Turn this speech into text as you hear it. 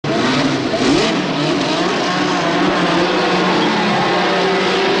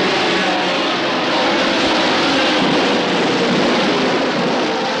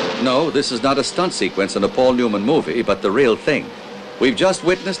this is not a stunt sequence in a Paul Newman movie, but the real thing. We've just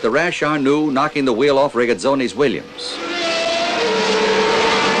witnessed the rash Arnoux knocking the wheel off Regazzoni's Williams.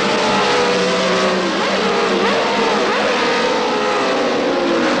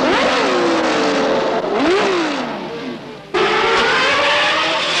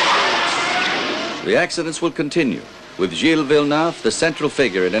 The accidents will continue, with Gilles Villeneuve the central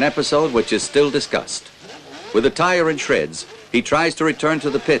figure in an episode which is still discussed. With the tire in shreds, he tries to return to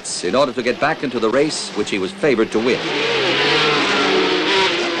the pits in order to get back into the race which he was favored to win.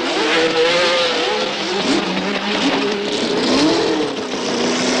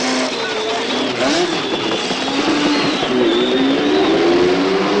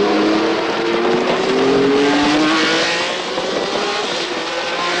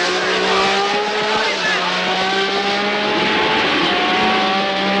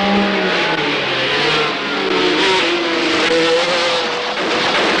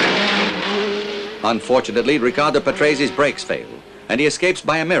 Unfortunately, Riccardo Patresi's brakes fail, and he escapes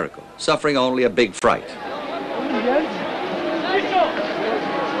by a miracle, suffering only a big fright.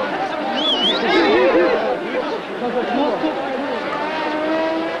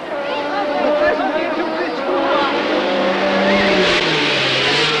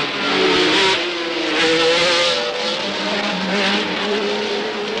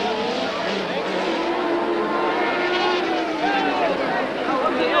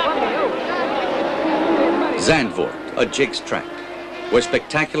 Zandvoort, a jig's track, where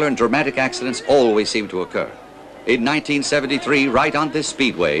spectacular and dramatic accidents always seem to occur. In 1973, right on this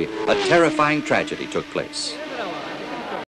speedway, a terrifying tragedy took place.